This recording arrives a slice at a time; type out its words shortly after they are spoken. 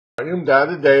I am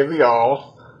Dada Dave,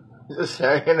 y'all. Just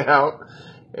hanging out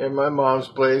in my mom's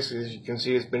place. As you can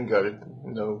see, it's been gutted.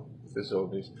 No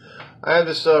facilities. I have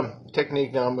this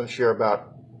technique now I'm going to share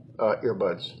about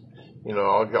earbuds. You know,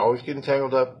 I'll always get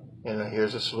tangled up, and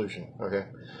here's a solution. Okay,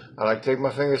 I like to take my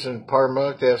fingers and part them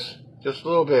like this, just a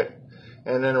little bit,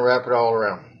 and then wrap it all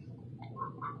around.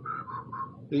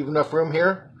 Leave enough room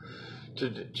here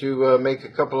to make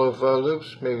a couple of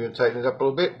loops. Maybe tighten it up a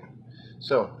little bit.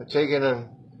 So I take it and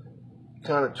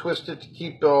kind of twist it to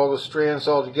keep all the strands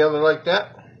all together like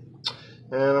that.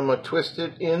 And I'm going to twist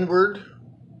it inward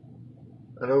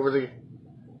and over the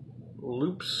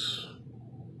loops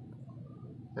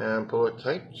and pull it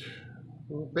tight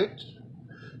a little bit.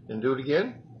 And do it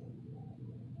again.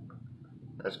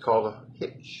 That's called a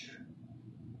hitch.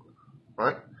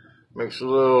 Alright? Makes a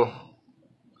little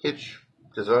hitch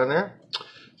design there.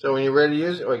 So when you're ready to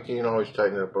use it, like you can always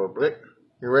tighten it up a little bit.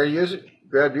 You're ready to use it,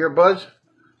 grab your earbuds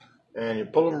and you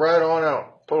pull them right on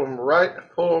out. Pull them right,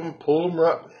 pull them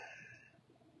right.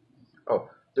 Oh,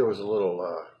 there was a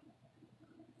little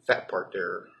fat part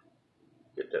there.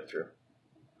 Get that through.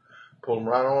 Pull them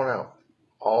right on out.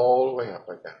 All the way out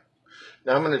like that.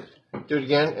 Now I'm going to do it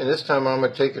again, and this time I'm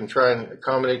going to take and try and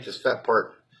accommodate this fat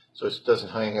part so it doesn't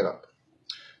hang it up.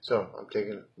 So I'm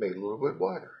taking it, make it a little bit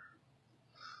wider.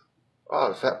 Oh,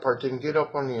 the fat part didn't get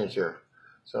up on the edge there.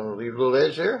 So I'm going to leave a little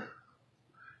edge there.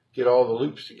 Get all the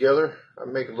loops together. I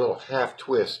make a little half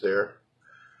twist there.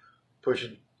 Push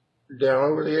it down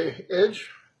over the edge.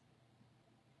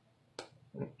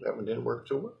 That one didn't work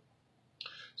too well.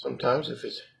 Sometimes if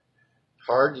it's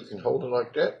hard, you can hold it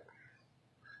like that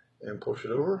and push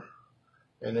it over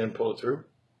and then pull it through.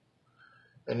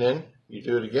 And then you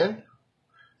do it again.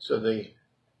 So the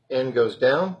end goes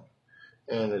down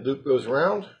and the loop goes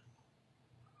around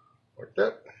like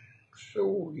that.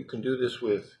 So you can do this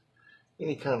with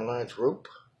any kind of lines rope,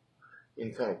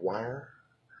 any kind of wire,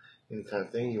 any kind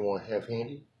of thing you want to have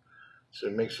handy. So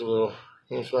it makes a little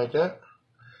hinge like that.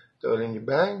 Throw it in your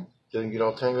bag. Doesn't get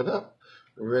all tangled up.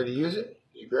 You're ready to use it.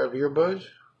 You grab your earbuds.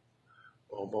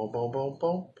 Boom, boom, boom, boom,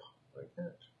 boom. Like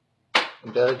that.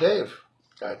 I'm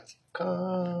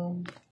DatadaveChandler.